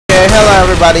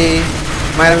everybody,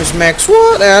 my name is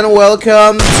Maxwood and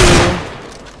welcome to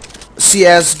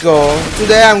CSGO.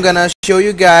 Today I'm gonna show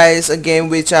you guys a game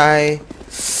which another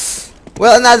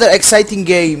exciting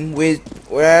game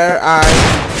where I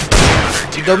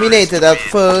dominated at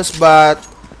first, but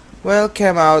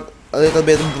came out a little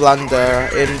bit blunder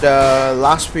in the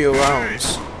last few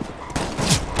rounds.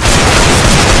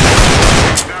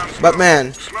 But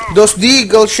man, those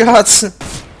deagle shots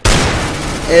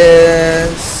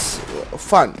is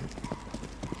fun.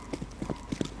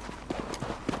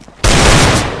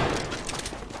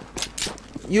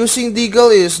 Using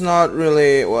deagle is not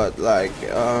really what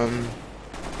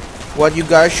you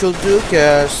guys should do,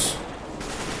 cause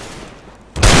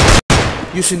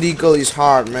using deagle is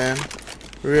hard, man.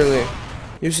 Really,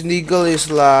 using deagle is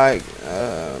like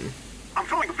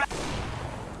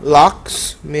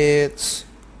locks meets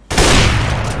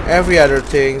every other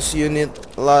things. You need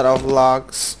a lot of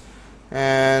locks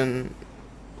and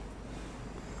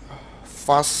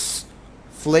fast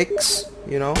flicks,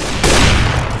 you know.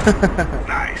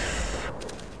 Nice.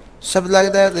 Something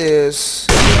like that is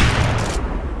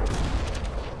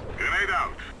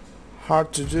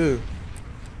hard to do.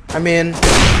 I mean,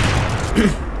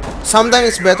 sometimes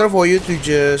it's better for you to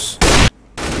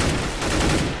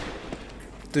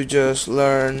just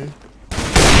learn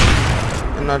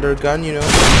another gun, you know,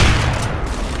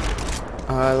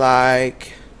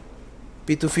 like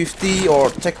P250 or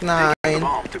Tech 9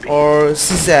 or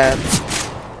CZ.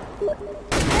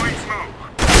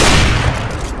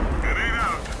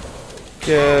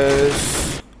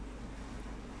 Because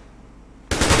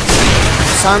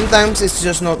sometimes it's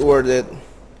just not worth it.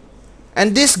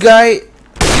 And this guy,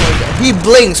 he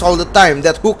blinks all the time.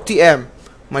 That hook TM,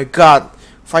 my god,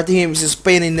 fighting him is a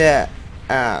pain in the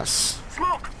ass.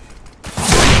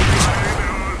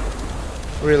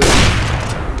 Really.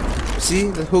 See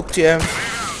the hook TM.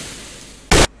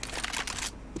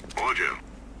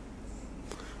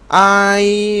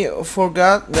 I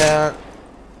forgot that.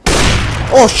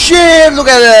 Oh shit, look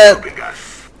at that.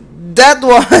 That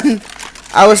one,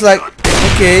 I was like,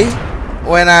 okay.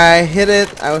 When I hit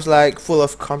it, I was like full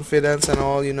of confidence and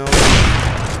all, you know.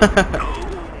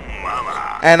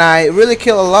 And I really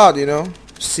kill a lot, you know.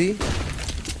 See?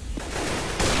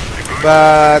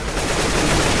 But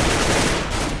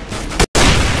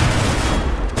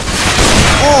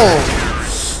oh,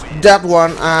 that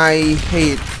one I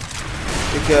hate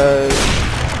because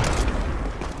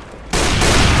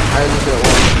I lose that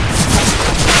one.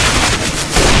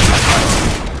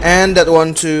 And that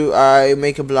one too, I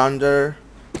make a blunder.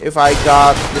 If I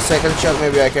got the second shot,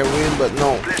 maybe I can win, but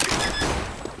no.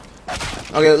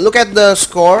 Okay, look at the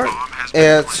score.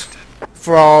 It's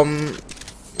from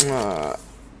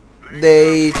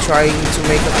they trying to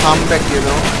make a comeback, you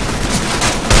know.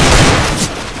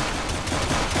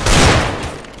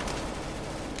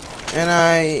 And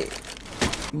I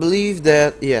believe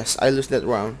that yes, I lose that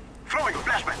round.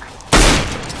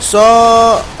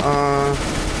 So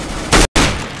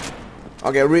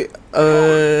okay,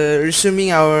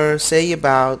 resuming our say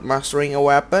about mastering a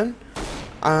weapon.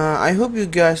 I hope you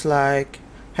guys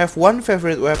have one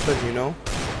favorite weapon, you know,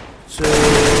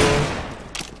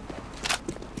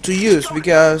 to use,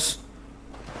 because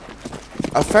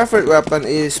a favorite weapon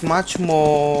is much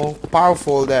more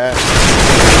powerful than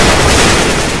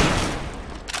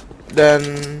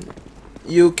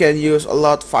you can use a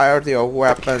lot variety of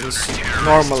weapons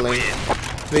normally,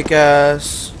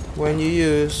 because when you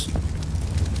use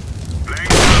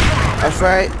a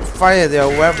variety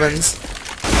of weapons,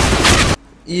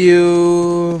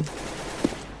 you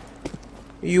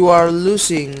are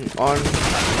losing on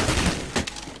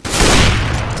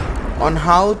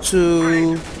how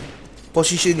to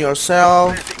position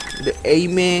yourself, the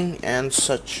aiming and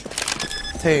such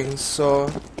things. So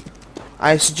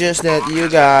I suggest that you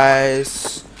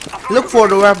guys look for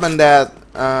the weapon that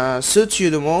suits you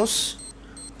the most,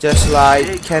 just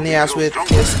like Kenny has with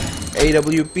his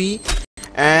AWP,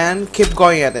 and keep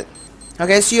going at it.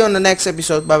 Okay, see you on the next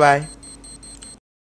episode. Bye bye.